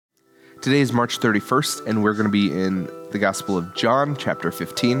Today is March 31st, and we're going to be in the Gospel of John, chapter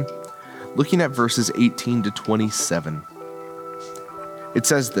 15, looking at verses 18 to 27. It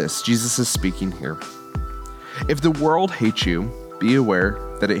says this, Jesus is speaking here. If the world hates you, be aware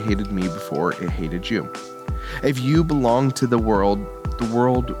that it hated me before it hated you. If you belong to the world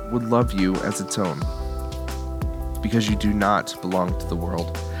would love you as its own. Because you do not belong to the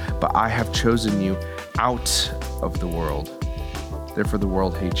world, but I have chosen you out of the world. Therefore the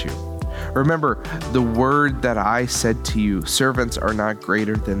world hates you. Remember the word that I said to you, servants are not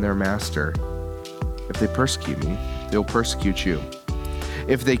greater than their master. If they persecute me, they will persecute you.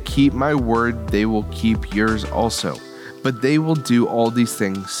 If they keep my word, they will keep yours also. But they will do all these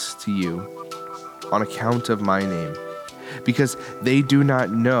things to you on account of my name, because they do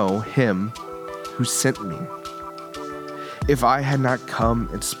not know him who sent me. If I had not come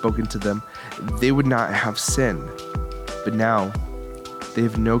and spoken to them, they would not have sin. But now they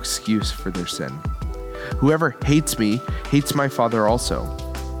have no excuse for their sin. Whoever hates me hates my Father also.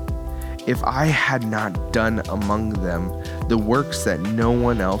 If I had not done among them the works that no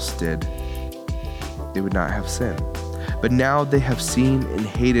one else did, they would not have sin. But now they have seen and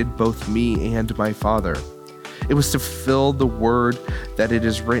hated both me and my Father. It was to fulfill the word that it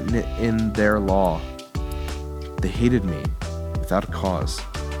is written in their law. They hated me without a cause.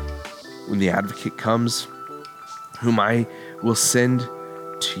 When the advocate comes, whom I will send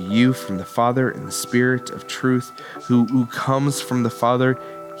to you from the Father in the Spirit of truth, who comes from the Father,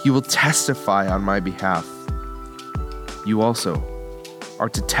 he will testify on my behalf. You also are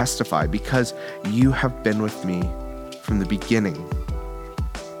to testify because you have been with me from the beginning.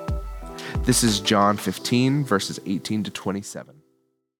 This is John 15, verses 18 to 27.